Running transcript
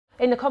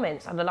In the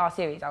comments on the last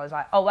series, I was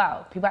like, oh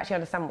wow, people actually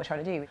understand what we're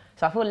trying to do.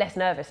 So I feel less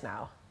nervous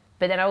now.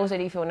 But then I also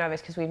do feel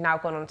nervous because we've now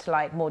gone on to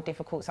like more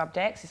difficult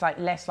subjects. It's like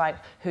less like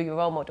who are your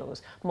role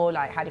models, more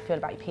like how do you feel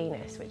about your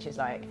penis, which is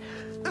like.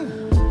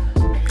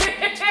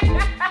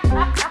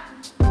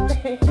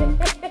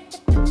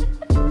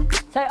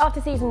 So after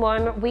season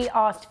 1, we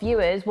asked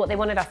viewers what they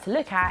wanted us to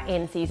look at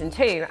in season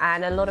 2,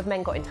 and a lot of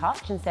men got in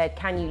touch and said,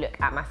 can you look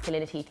at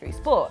masculinity through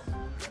sport?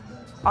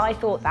 I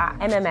thought that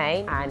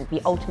MMA and the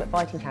Ultimate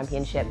Fighting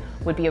Championship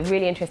would be a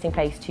really interesting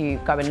place to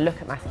go and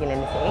look at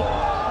masculinity.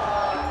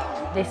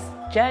 This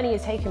journey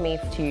has taken me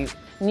to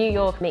New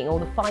York, meeting all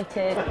the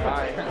fighters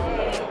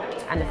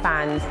and the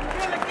fans,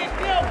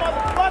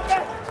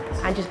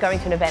 and just going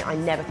to an event I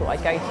never thought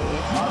I'd go to.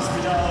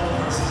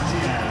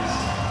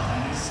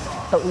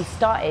 But we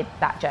started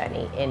that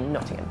journey in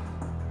Nottingham.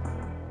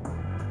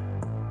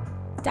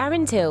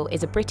 Darren Till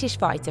is a British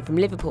fighter from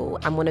Liverpool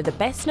and one of the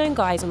best known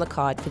guys on the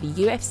card for the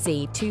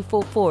UFC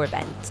 244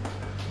 event.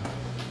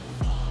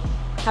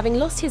 Having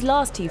lost his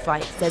last 2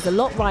 fights, there's a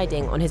lot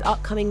riding on his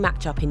upcoming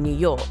matchup in New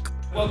York.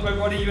 Welcome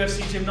everybody,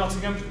 UFC Gym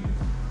Nottingham.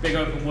 Big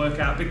open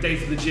workout, big day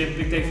for the gym,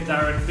 big day for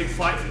Darren, big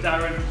fight for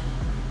Darren.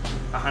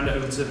 I hand it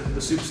over to the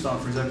superstar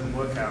for his open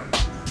workout.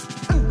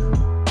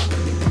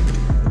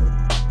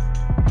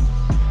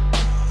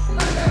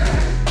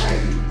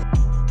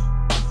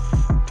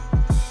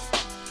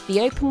 The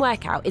open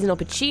workout is an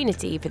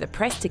opportunity for the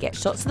press to get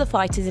shots of the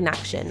fighters in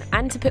action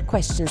and to put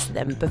questions to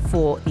them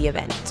before the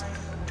event.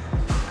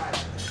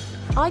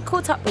 I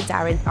caught up with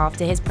Darren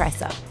after his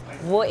presser.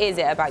 What is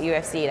it about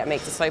UFC that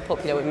makes it so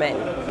popular with men?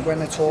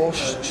 When it's all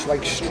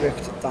like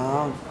stripped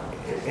down,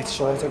 it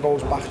sort of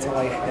goes back to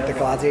like the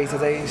gladiator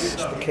days.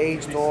 The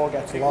cage door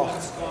gets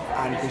locked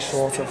and we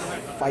sort of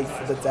fight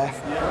for the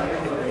death.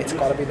 It's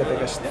got to be the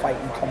biggest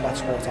fighting combat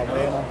sport out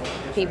there now.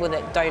 People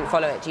that don't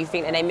follow it, do you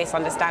think that they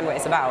misunderstand what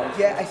it's about?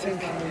 Yeah, I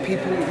think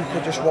people who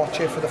could just watch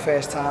it for the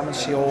first time and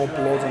see all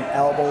blood and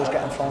elbows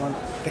getting thrown,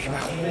 they can be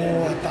like,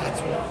 oh,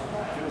 that's what.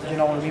 You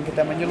know what I mean? But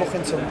then when you look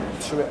into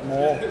it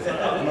more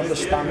and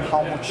understand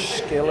how much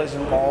skill is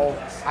involved,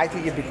 I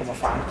think you become a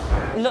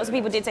fan. Lots of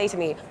people did say to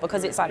me,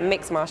 because it's like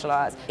mixed martial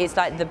arts, it's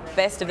like the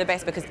best of the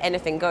best because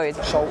anything goes.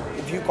 So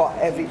if you've got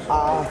every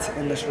art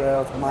in this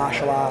world,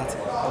 martial art,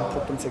 and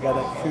put them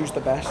together, who's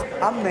the best?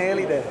 I'm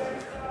nearly there.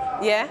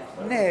 Yeah?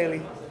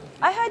 Nearly.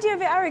 I heard you were a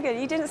bit arrogant.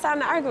 You didn't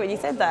sound that arrogant when you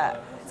said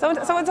that.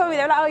 Someone told me,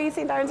 they were like, oh, you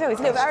seen Darren Till, he's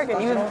a little bit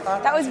arrogant.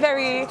 That was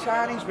very...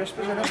 Chinese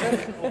whispers in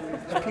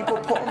it. People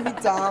putting me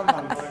down,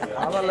 man.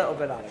 I'm a little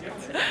bit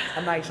arrogant.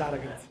 A nice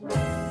arrogant.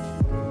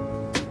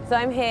 So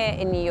I'm here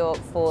in New York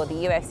for the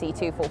UFC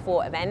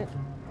 244 event.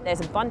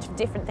 There's a bunch of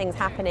different things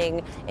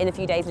happening in the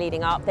few days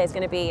leading up. There's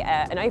going to be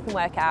an open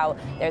workout,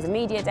 there's a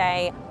media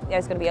day,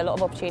 there's going to be a lot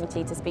of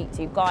opportunity to speak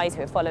to guys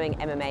who are following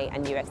MMA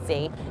and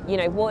UFC. You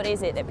know, what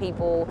is it that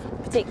people,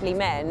 particularly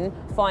men,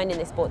 find in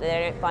this sport that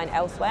they don't find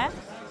elsewhere?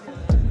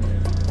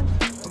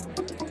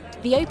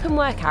 The open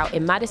workout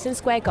in Madison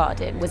Square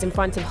Garden was in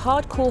front of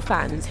hardcore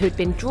fans who had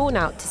been drawn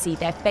out to see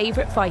their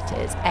favourite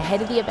fighters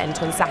ahead of the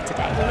event on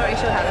Saturday. I'm not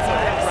really sure how this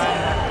works.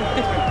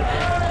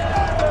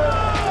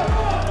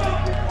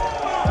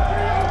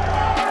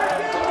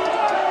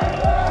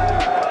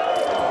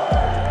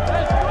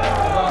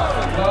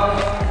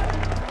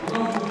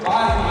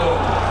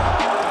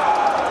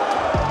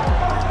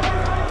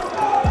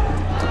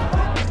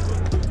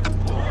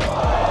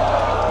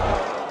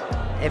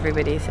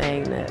 Everybody's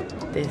saying that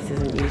this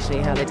isn't usually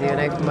how they do an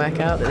open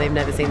workout, that they've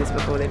never seen this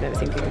before, they've never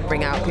seen people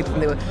bring out people from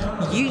the...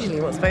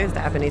 Usually what's supposed to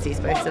happen is you're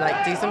supposed to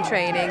like do some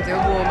training, do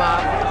a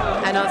warm-up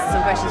and answer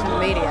some questions from the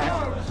media.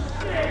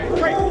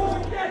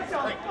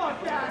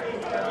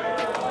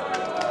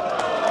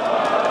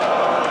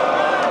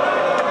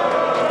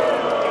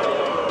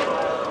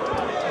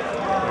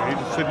 We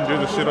just sit and do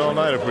the shit all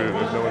night if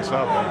no one's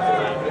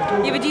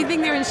stopping. Yeah, but do you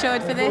think they're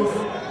insured for this?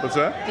 What's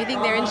that? Do you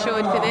think they're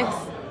insured for this?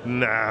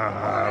 Nah,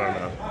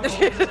 I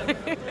don't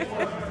know.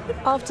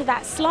 After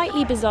that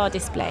slightly bizarre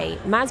display,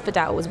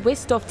 Masvidal was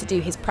whisked off to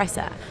do his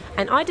presser,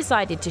 and I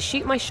decided to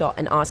shoot my shot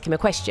and ask him a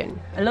question.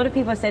 A lot of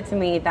people have said to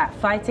me that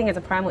fighting is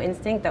a primal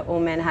instinct that all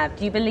men have.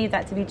 Do you believe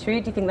that to be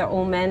true? Do you think that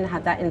all men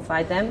have that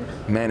inside them?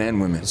 Men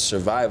and women.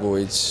 Survival,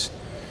 it's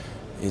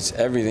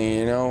everything,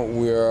 you know.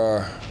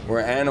 We're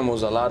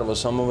animals, a lot of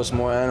us. Some of us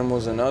more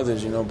animals than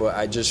others, you know, but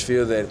I just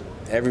feel that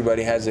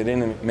everybody has it in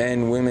them,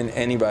 men, women,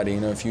 anybody, you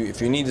know. If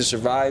you need to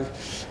survive,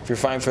 if you're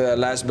fighting for that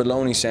last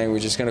bologna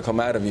sandwich, it's gonna come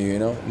out of you, you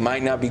know.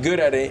 Might not be good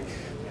at it,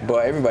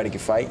 but everybody can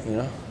fight, you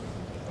know.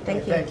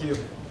 Thank you. Thank you.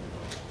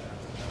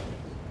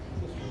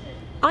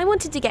 I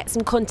wanted to get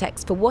some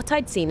context for what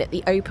I'd seen at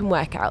the open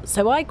workout,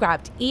 so I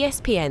grabbed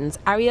ESPN's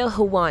Ariel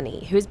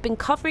Helwani, who has been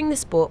covering the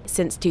sport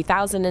since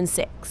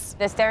 2006.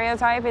 The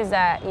stereotype is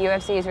that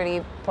UFC is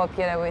really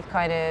popular with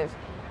kind of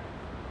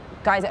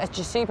guys that are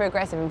just super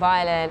aggressive and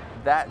violent.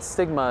 That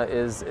stigma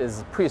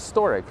is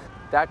prehistoric.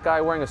 That guy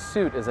wearing a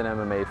suit is an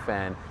MMA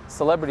fan.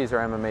 Celebrities are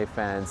MMA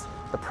fans.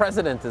 The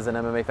president is an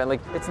MMA fan.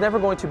 Like, it's never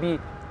going to be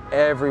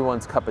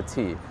everyone's cup of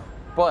tea.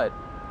 But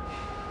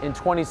in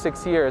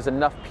 26 years,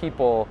 enough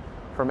people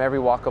from every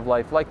walk of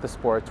life, like the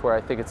sports, where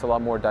I think it's a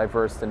lot more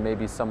diverse than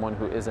maybe someone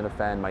who isn't a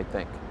fan might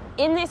think.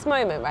 In this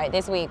moment, right,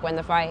 this week when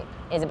the fight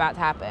is about to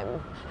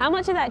happen, how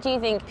much of that do you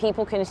think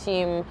people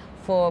consume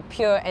for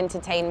pure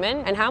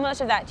entertainment, and how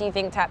much of that do you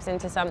think taps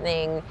into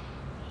something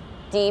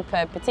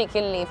deeper,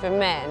 particularly for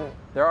men?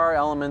 There are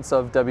elements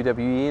of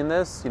WWE in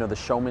this, you know, the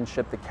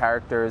showmanship, the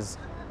characters,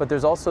 but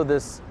there's also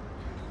this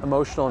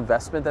emotional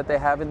investment that they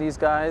have in these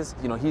guys.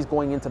 You know, he's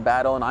going into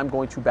battle and I'm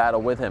going to battle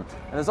with him.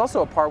 And there's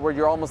also a part where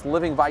you're almost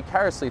living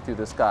vicariously through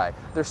this guy.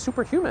 They're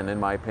superhuman, in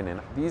my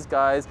opinion. These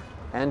guys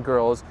and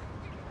girls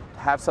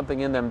have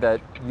something in them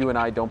that you and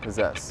I don't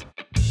possess.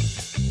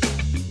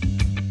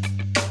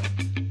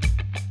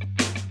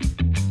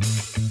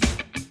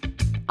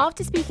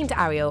 After speaking to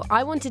Ariel,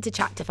 I wanted to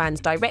chat to fans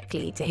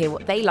directly to hear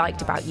what they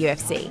liked about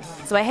UFC.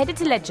 So I headed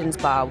to Legends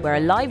Bar, where a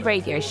live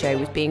radio show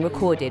was being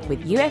recorded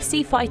with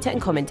UFC fighter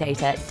and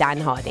commentator Dan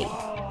Hardy.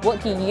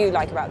 What do you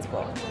like about the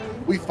sport?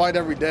 We fight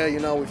every day, you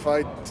know, we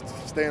fight to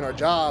stay in our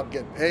job,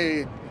 get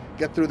paid,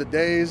 get through the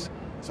days.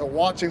 So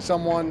watching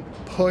someone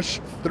push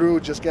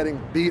through just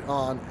getting beat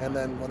on, and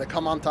then when they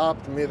come on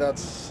top, to me,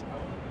 it's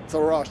a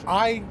rush.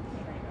 I,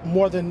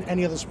 more than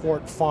any other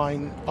sport,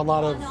 find a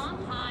lot of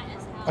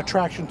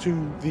attraction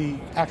to the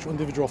actual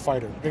individual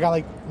fighter. A guy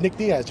like Nate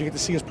Diaz, you get to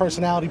see his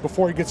personality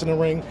before he gets in the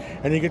ring,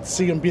 and you get to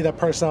see him be that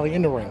personality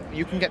in the ring.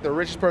 You can get the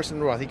richest person in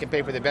the world. He can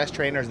pay for the best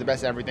trainers, the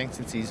best everything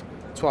since he's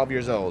 12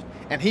 years old,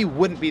 and he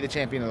wouldn't be the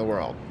champion of the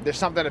world. There's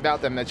something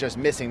about them that's just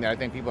missing that I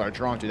think people are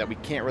drawn to, that we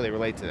can't really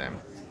relate to them.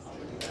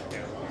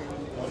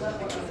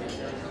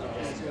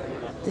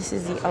 This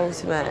is the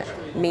ultimate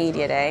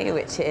media day,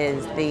 which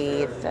is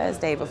the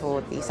Thursday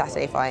before the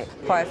Saturday fight.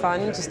 Quite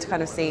fun, just to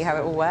kind of see how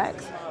it all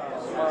works.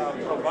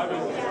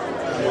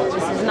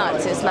 This is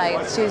nuts. It's like,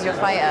 choose your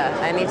fighter.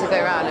 I need to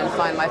go around and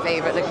find my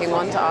favourite looking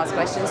one to ask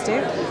questions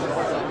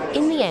to.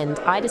 In the end,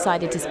 I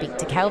decided to speak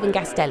to Kelvin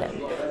Gastelum,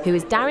 who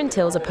is Darren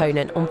Till's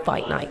opponent on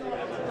fight night.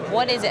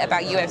 What is it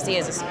about UFC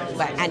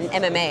and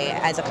MMA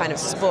as a kind of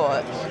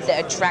sport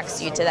that attracts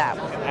you to that?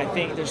 I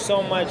think there's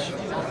so much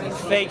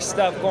fake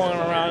stuff going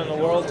around in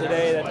the world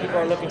today that people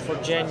are looking for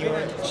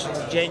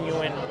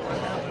genuine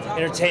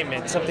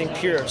entertainment, something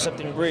pure,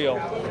 something real.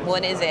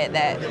 What is it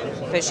that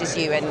pushes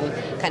you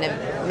and kind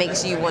of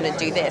makes you want to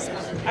do this?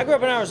 I grew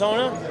up in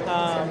Arizona.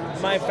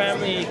 My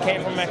family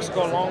came from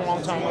Mexico a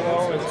long time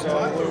ago, and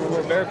so we were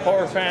a very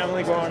poor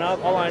family growing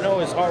up. All I know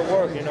is hard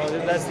work. You know,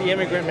 that's the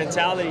immigrant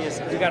mentality.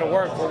 Is we got to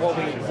work for what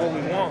we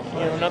want. You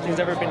know, nothing's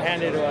ever been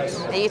handed to us.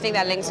 And you think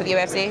that links with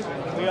UFC?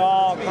 We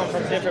all come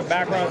from different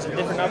backgrounds and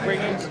different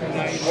upbringings.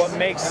 What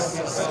makes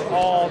us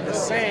all the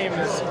same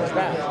is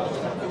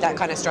that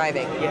kind of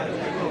striving. Yeah.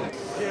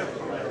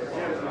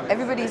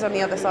 Everybody's on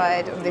the other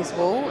side of this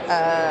wall,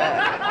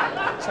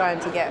 trying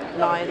to get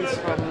lines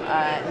from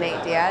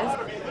Nate Diaz.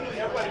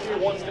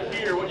 Wants to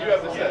hear what you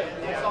have to say.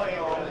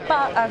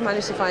 But I've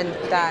managed to find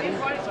Dan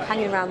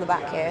hanging around the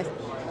back here.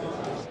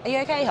 Are you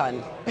okay,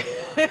 hon?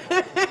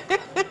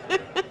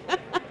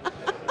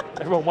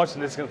 Everyone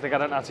watching this is going to think I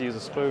don't know how to use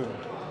a spoon.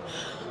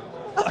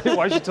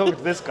 Why is she talking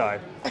to this guy?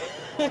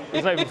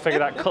 He's not even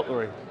figured out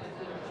cutlery.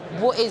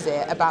 What is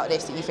it about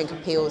this that you think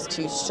appeals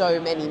to so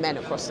many men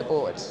across the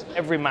board?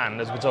 Every man,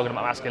 as we're talking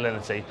about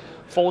masculinity,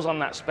 falls on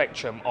that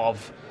spectrum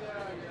of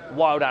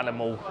wild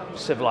animal,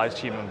 civilized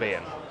human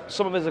being.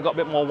 Some of us have got a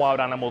bit more wild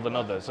animal than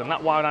others, and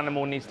that wild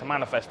animal needs to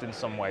manifest in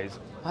some ways.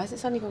 Why has it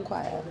suddenly gone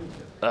quiet?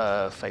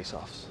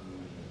 Face-offs.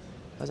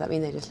 Does that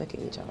mean they just look at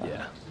each other?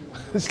 Yeah,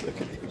 just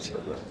look at each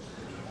other.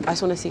 I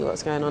just want to see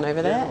what's going on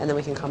over there, and then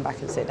we can come back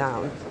and sit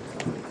down.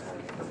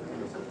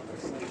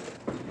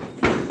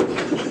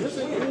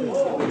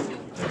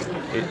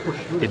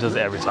 He does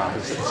it every time.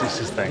 It's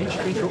his thing.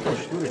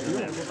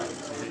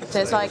 So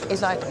it's like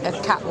a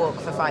catwalk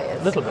for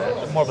fighters. A little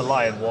bit. More of a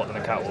lion walk than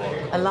a catwalk.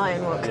 A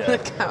lion walk than a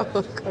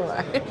catwalk, all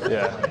right.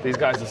 Yeah, these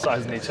guys are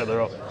sizing each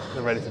other up.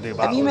 They're ready to do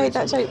battle. Have you made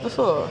that joke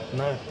before?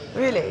 No.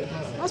 Really?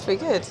 That's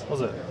pretty good.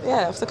 Was it?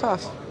 Yeah, off the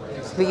cuff.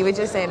 But you were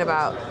just saying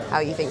about how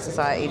you think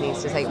society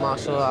needs to take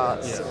martial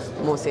arts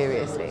more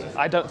seriously.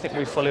 I don't think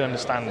we fully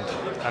understand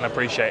and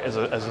appreciate as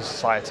a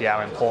society how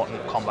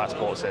important combat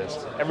sports is.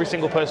 Every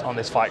single person on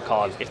this fight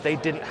card, if they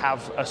didn't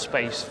have a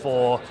space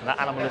for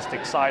the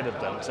animalistic side of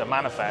them to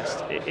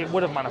manifest, it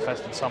would have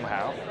manifested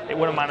somehow. It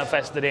would have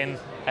manifested in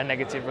a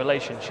negative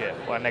relationship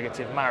or a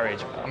negative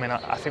marriage. I mean,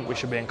 I think we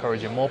should be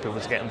encouraging more people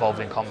to get involved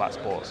in combat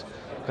sports,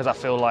 because I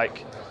feel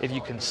like if you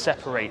can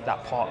separate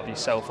that part of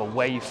yourself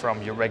away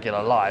from your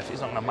regular life, it's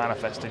not going to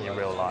manifest in your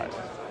real life.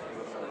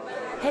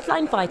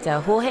 Headline fighter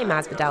Jorge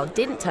Masvidal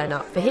didn't turn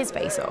up for his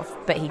face-off,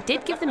 but he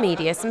did give the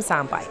media some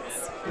sound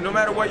bites. No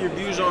matter what your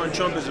views are on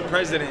Trump as a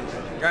president,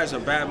 the guy's a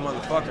bad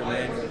motherfucker,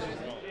 man.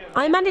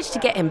 I managed to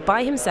get him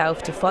by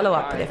himself to follow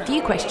up with a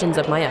few questions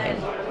of my own.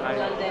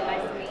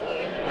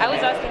 I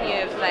was asking you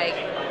if, like,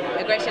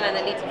 aggression and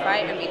the need to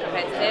fight and be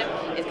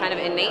competitive is kind of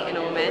innate in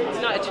all men.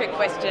 It's not a trick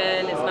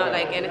question, it's not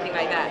like anything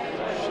like that.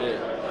 Shit.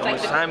 How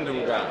much time do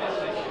we got?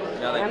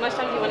 How much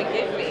time do you want to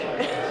give me?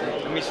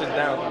 Let me sit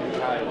down. I'm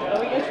tired.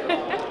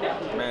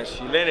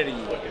 Masculinity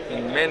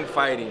and men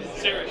fighting.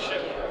 Serious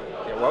shit.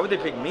 Yeah, Why would they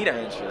pick me to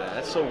answer that?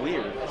 That's so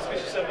weird.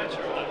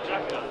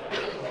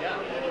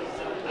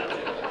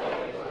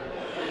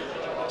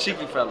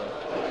 Cheeky fella.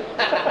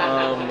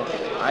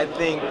 I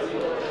think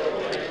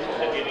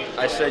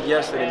I said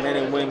yesterday, men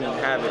and women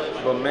have it,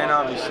 but men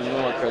obviously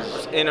more because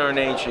it's in our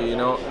nature, you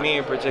know. Me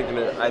in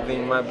particular, I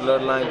think my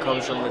bloodline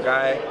comes from the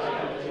guy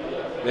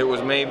that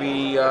was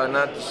maybe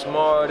not the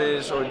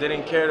smartest or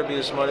didn't care to be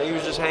the smartest. He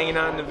was just hanging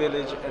out in the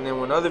village, and then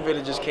when other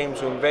villages came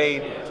to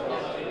invade,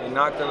 they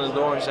knocked on his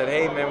door and said,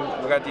 hey man,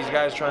 we got these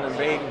guys trying to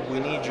invade, we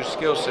need your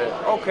skill set.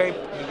 Okay,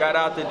 he got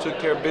out there, took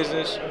care of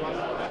business,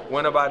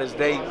 went about his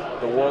day.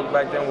 The world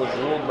back then was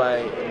ruled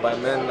by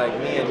men like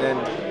me, and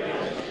then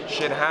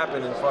shit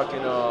happened and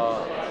fucking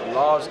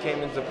laws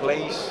came into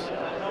place,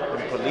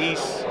 and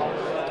police,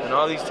 and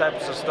all these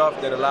types of stuff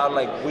that allowed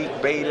like weak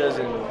betas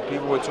and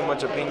people with too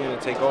much opinion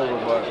to take over,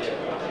 but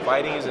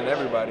fighting isn't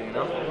everybody, you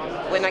know?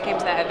 When I came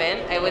to that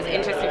event, it was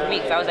interesting for me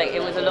because I was like,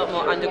 it was a lot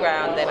more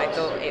underground than I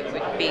thought it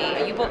would be.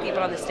 You brought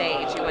people on the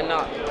stage who were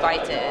not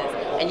fighters,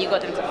 and you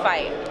got them to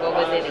fight. What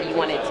was it that you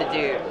wanted to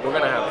do? We're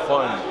gonna have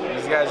fun.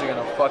 These guys are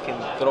gonna fucking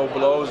throw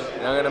blows,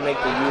 and I'm gonna make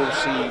the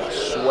UFC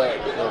sweat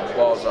their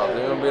balls off.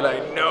 They're gonna be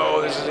like,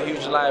 no, this is a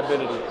huge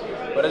liability.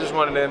 But I just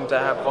wanted them to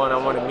have fun. I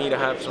wanted me to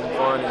have some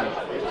fun and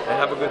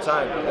have a good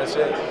time. That's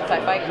it. It's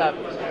like Fight Club.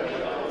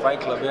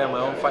 Fight Club, yeah, my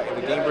own fight,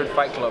 the Gamebird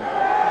Fight Club.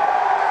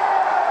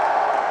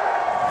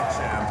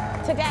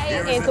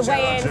 Today is the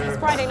weigh-in. It's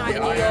Friday night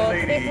in New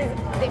York. This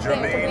is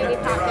completely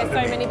packed. There's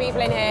so many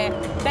people in here.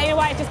 Dana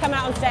White's just come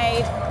out on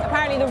stage.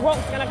 Apparently The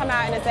Rock's going to come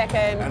out in a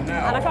second. And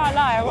I can't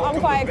lie, I'm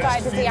quite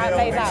excited to see how it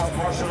plays out.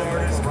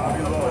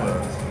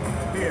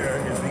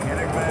 Here is the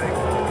enigmatic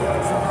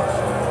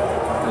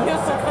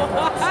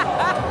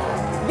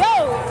Yo!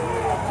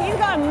 He's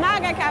got a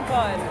MAGA cap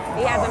on.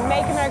 He has a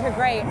Make America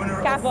Great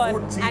cap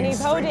on. And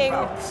he's holding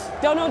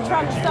Donald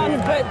Trump's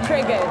son's butt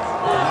triggers.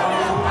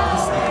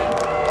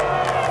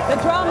 The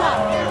drama.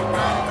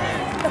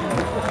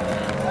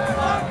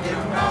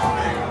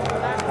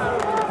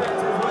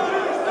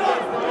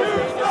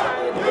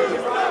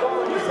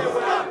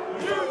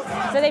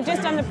 So they've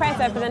just done the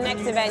presser for the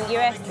next event,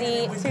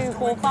 UFC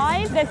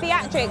 245. The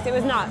theatrics, it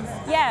was nuts.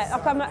 Yeah, I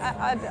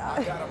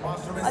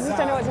just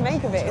don't know what to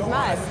make of it. It's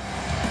mad.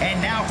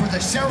 And now for the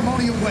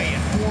ceremonial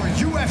weigh-in for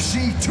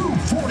UFC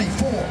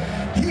 244.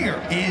 Here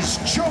is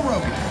Joe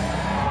Rogan.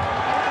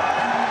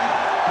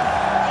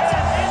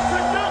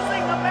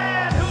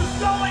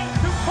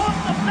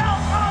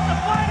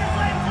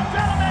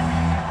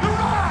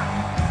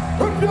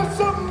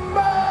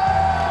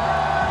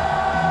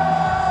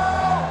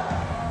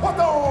 What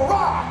the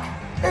Rock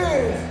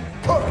is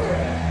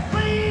cooking.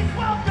 Please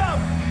welcome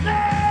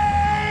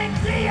Nate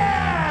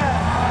Diaz.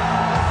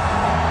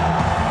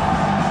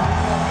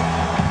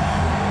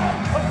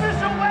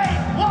 Official weight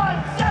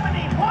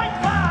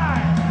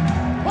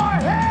 170.5.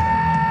 Jorge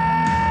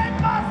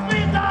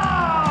Masvidal.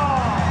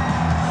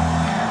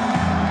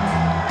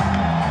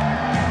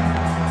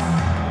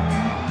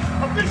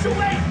 Official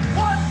weight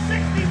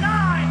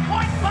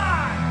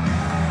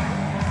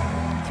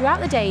 169.5. Throughout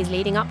the days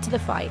leading up to the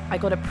fight, I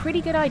got a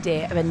pretty good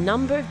idea of a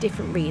number of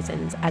different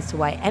reasons as to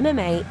why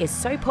MMA is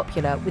so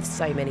popular with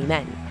so many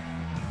men.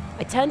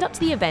 I turned up to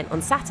the event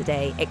on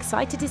Saturday,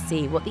 excited to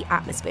see what the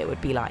atmosphere would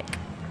be like.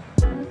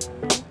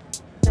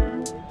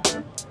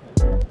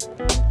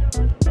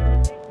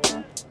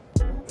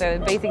 So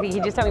basically, can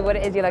you just tell me what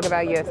it is you like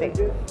about UFC?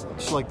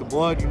 It's like the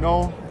blood, you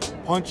know,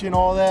 punching,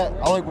 all that.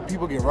 I like when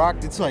people get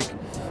rocked. It's like,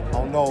 I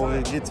don't know,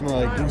 it gets me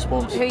like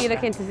goosebumps. Who are you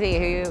looking to see?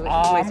 Who are you most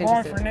I'm interested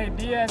going for Nate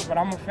Diaz, but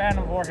I'm a fan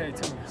of Jorge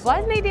too. Why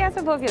is Nate Diaz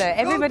so popular?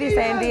 Everybody's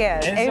saying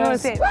Diaz.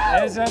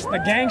 It's just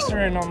the gangster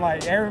in them,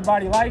 like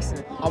everybody likes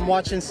it. I'm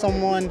watching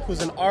someone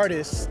who's an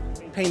artist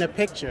paint a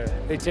picture.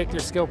 They take their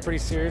skill pretty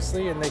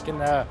seriously, and they've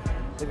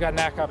got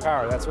knockout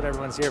power. That's what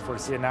everyone's here for, to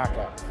see a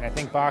knockout. And I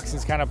think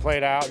boxing's kind of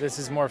played out. This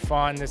is more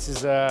fun. This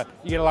is,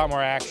 you get a lot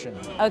more action.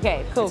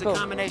 Okay, cool, It's a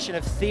combination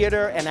of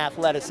theater and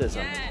athleticism.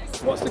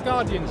 Yes. What's the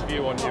Guardian's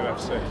view on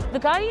UFC? The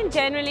Guardian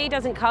generally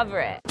doesn't cover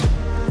it.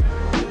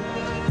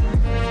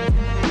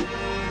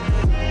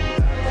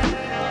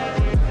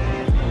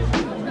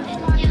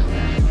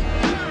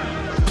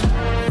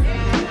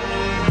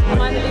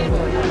 Am I the lead?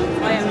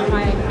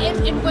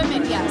 In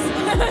women, yes.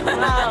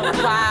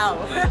 Wow.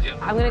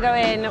 I'm going to go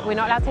in. We're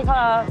not allowed to take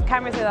our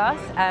cameras with us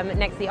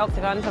next to the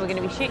octagon, so we're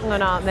going to be shooting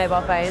on our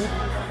mobile phones.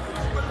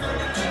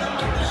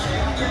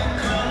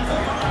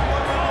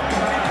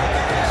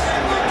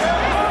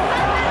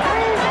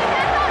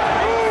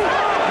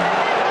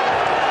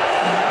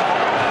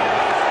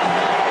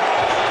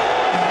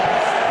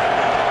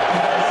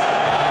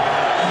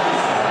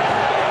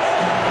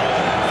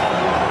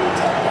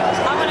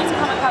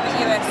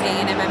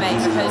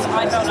 Because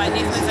I felt like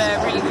this was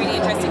a really, really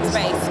interesting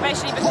space,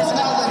 especially because of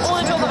all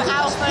the talk of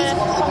alpha,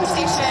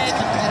 competition,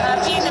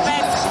 being the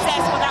best,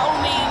 success, what that all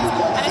means,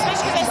 and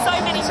especially because there's so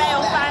many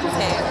male fans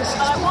here.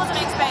 But I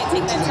wasn't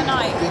expecting that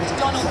tonight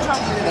Donald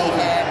Trump would be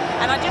here,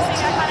 and I just think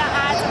that kind of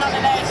adds another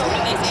layer to all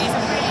of this. It is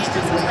a really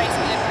interesting space to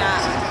be looking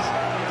at.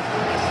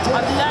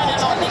 I've learned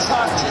a lot these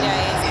past few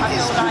days. I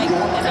feel like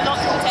there's a lot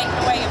to be taken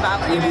away about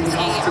UFC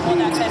and what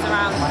that says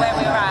around where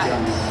we're at,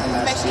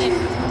 especially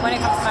when it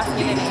comes to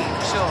masculinity,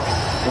 for sure.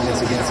 We're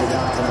going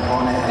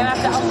to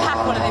have to unpack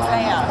all of this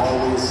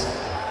later.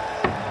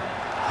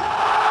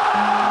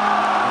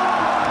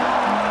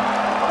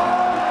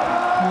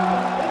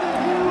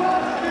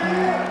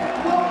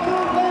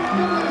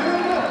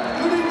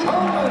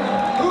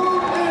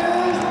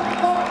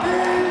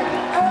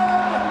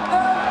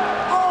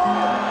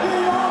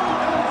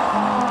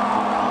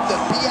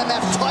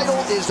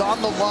 Is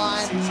on the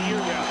line.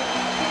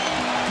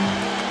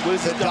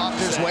 The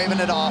doctor's waving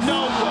it off.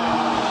 No way.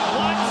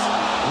 What?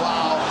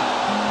 Wow.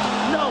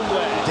 No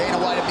way. Dana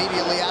White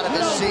immediately out of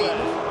his seat. Not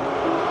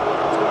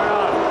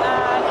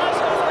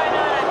sure what's going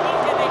on. I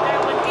think that they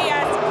don't want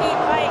Diaz to keep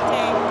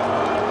fighting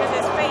because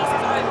his face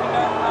is opened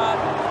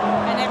up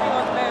and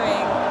everyone's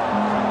moving.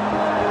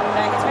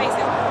 His face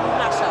is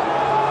flash up.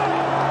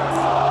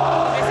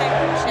 This ain't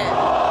bullshit.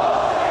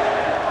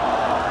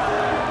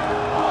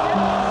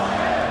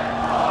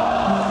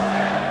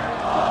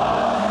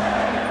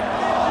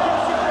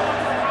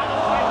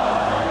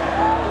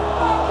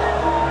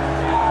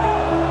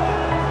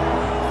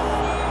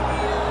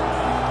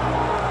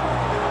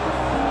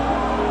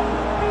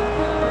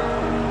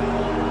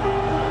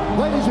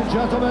 Ladies and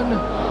gentlemen,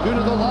 due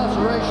to the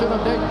laceration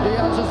of Nate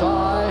Diaz's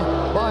eye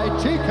by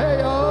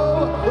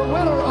TKO, the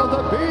winner of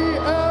the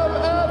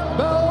BMF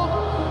belt,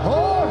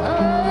 Jorge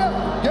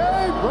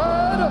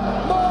Masvidal.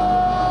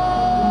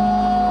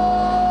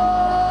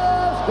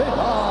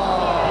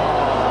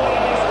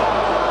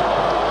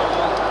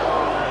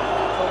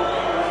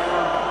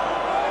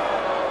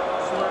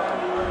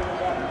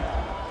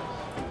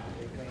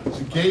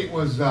 The gate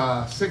was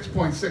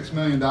 $6.6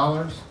 million.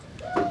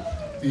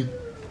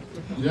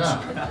 Yeah.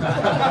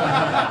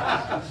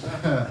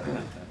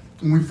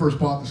 When we first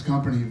bought this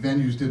company,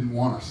 venues didn't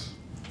want us.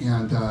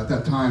 And at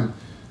that time,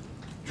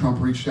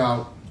 Trump reached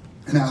out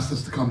and asked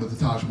us to come to the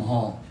Taj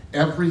Mahal.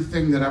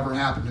 Everything that ever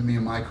happened to me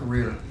in my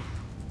career,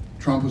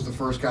 Trump was the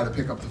first guy to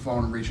pick up the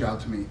phone and reach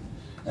out to me.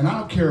 And I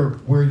don't care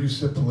where you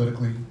sit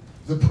politically,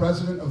 the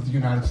President of the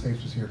United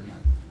States was here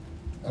tonight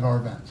at our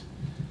event.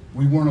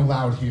 We weren't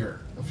allowed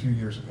here a few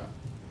years ago.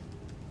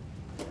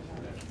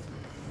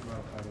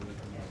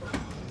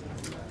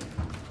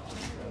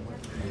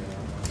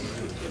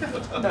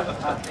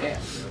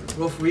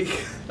 Rough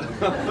week. No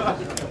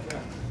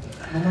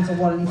matter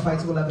what any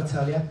fighter will ever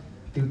tell you,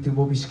 they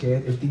will be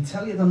scared. If they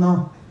tell you they're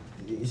not,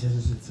 it's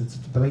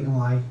a blatant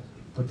lie.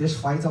 But this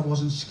fight, I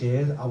wasn't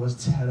scared. I was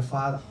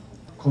terrified.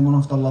 Coming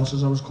off the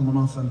losses I was coming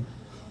off and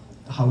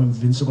how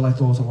invincible I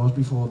thought I was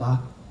before that.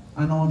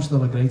 I know I'm still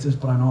the greatest,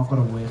 but I know I've got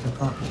to work at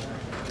that.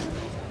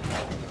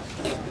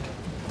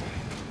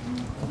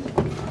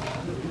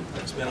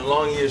 It's been a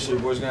long year, so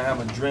your boy's gonna have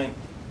a drink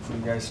before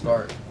you guys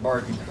start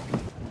barking.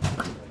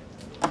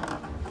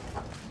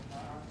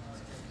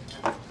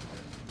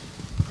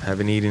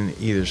 Haven't eaten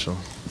either, so.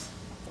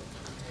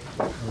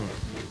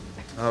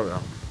 Oh yeah,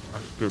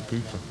 that's good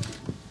pizza.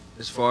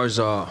 As far as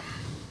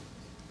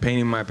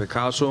painting my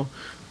Picasso,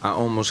 I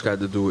almost got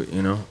to do it,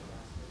 you know.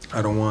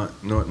 I don't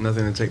want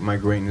nothing to take my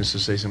greatness to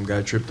say some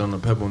guy tripped on the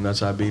pebble and that's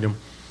how I beat him.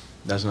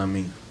 That's not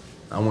me.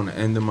 I want to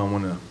end him. I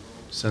want to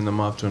send him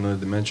off to another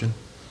dimension.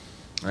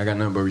 I got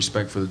nothing but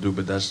respect for the dude,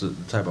 but that's the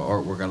type of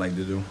artwork I like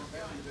to do.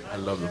 I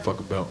love the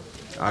fucking belt.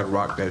 I'd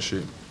rock that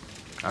shit.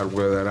 I'd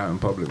wear that out in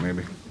public,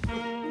 maybe.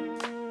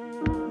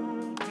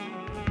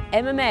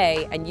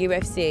 MMA and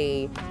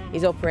UFC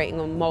is operating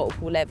on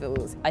multiple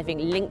levels. I think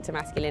linked to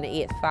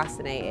masculinity, it's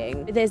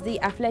fascinating. There's the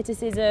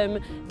athleticism,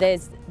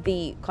 there's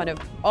the kind of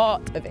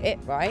art of it,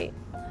 right?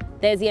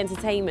 There's the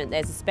entertainment,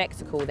 there's the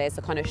spectacle, there's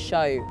the kind of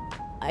show.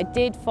 I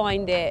did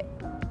find it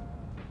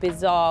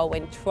bizarre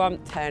when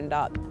Trump turned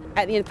up.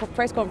 At the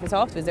press conference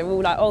afterwards, they were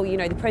all like, oh, you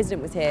know, the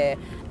president was here.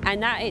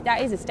 And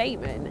that is a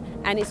statement.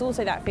 And it's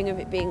also that thing of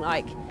it being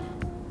like,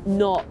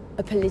 not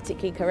a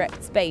politically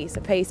correct space,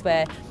 a place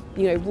where,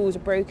 you know, rules are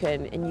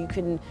broken and you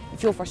can,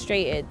 if you're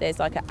frustrated, there's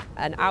like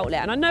an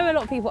outlet. And I know a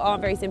lot of people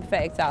aren't very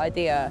sympathetic to that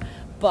idea,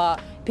 but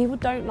people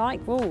don't like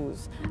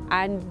rules.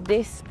 And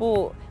this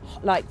sport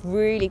like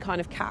really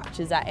kind of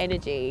captures that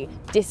energy,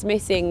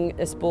 dismissing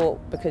a sport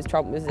because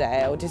Trump was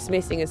there or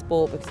dismissing a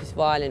sport because it's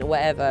violent or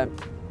whatever.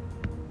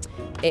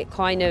 It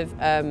kind of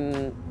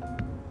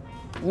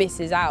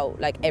misses out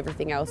like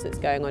everything else that's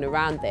going on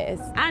around this,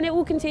 and it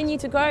will continue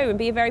to grow and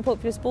be a very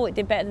popular sport. It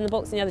did better than the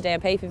boxing the other day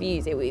on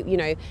pay-per-views. You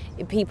know,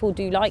 people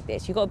do like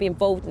this. You've got to be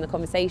involved in the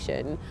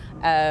conversation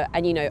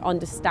and, you know,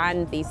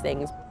 understand these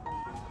things.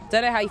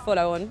 Don't know how you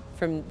follow on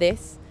from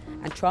this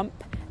and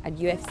Trump and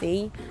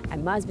UFC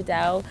and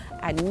Masvidal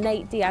and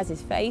Nate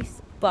Diaz's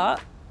face,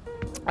 but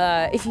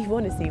if you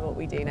want to see what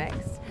we do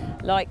next,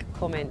 like,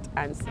 comment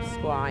and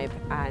subscribe,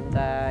 and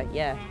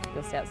yeah,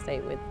 you'll stay up to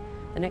date with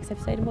the next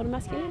episode of Modern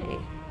Masculinity.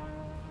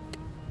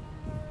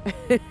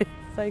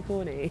 So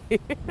corny.